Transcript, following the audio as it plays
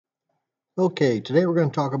Okay, today we're going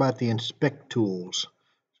to talk about the inspect tools.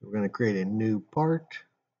 So we're going to create a new part,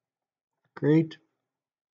 create,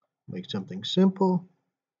 make something simple.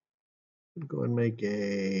 Go ahead and make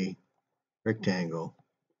a rectangle.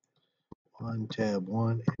 One tab,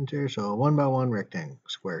 one, enter. So a 1x1 rectangle,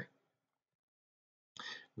 square.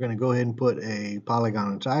 We're going to go ahead and put a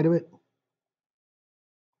polygon inside of it.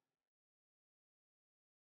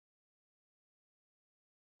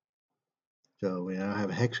 So we now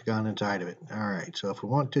have a hexagon inside of it. All right, so if we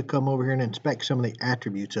want to come over here and inspect some of the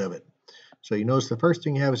attributes of it. So you notice the first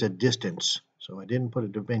thing you have is a distance. So I didn't put a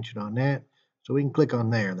dimension on that. So we can click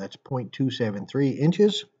on there. That's 0.273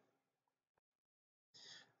 inches.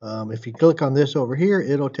 If you click on this over here,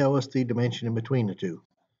 it'll tell us the dimension in between the two.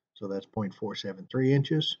 So that's 0.473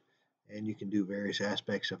 inches. And you can do various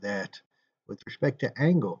aspects of that. With respect to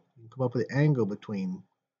angle, you can come up with the angle between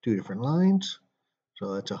two different lines.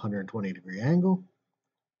 So that's a 120-degree angle.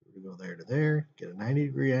 We go there to there, get a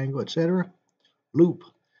 90-degree angle, etc. Loop.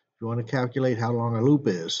 If you want to calculate how long a loop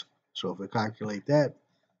is. So if we calculate that,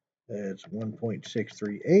 that's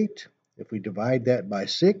 1.638. If we divide that by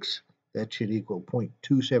 6, that should equal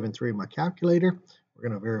 0.273 in my calculator. We're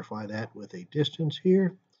going to verify that with a distance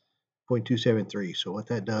here, 0.273. So what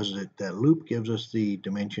that does is that loop gives us the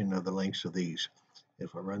dimension of the lengths of these.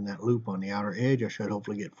 If I run that loop on the outer edge, I should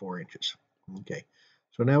hopefully get 4 inches. Okay,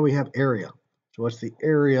 so now we have area. So what's the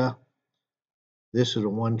area? This is a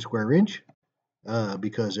 1 square inch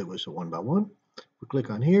because it was a 1x1. We click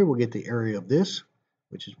on here, we'll get the area of this,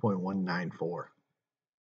 which is 0.194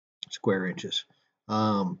 square inches.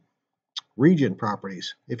 Region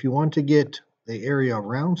properties. If you want to get the area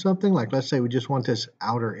around something, like let's say we just want this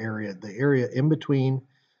outer area, the area in between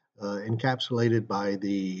encapsulated by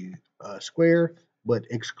the square, but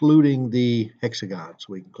excluding the hexagon. So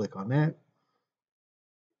we can click on that,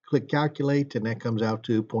 click calculate, and that comes out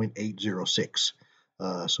to 0.806.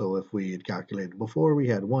 So if we had calculated before, we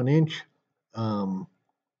had 1 inch. Our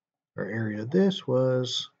area of this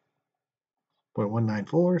was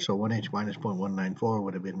 0.194, so 1 inch minus 0.194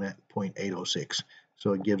 would have been at 0.806.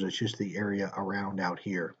 So it gives us just the area around out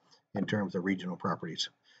here in terms of regional properties.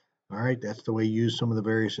 All right, that's the way you use some of the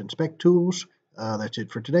various inspect tools. That's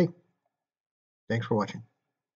it for today. Thanks for watching.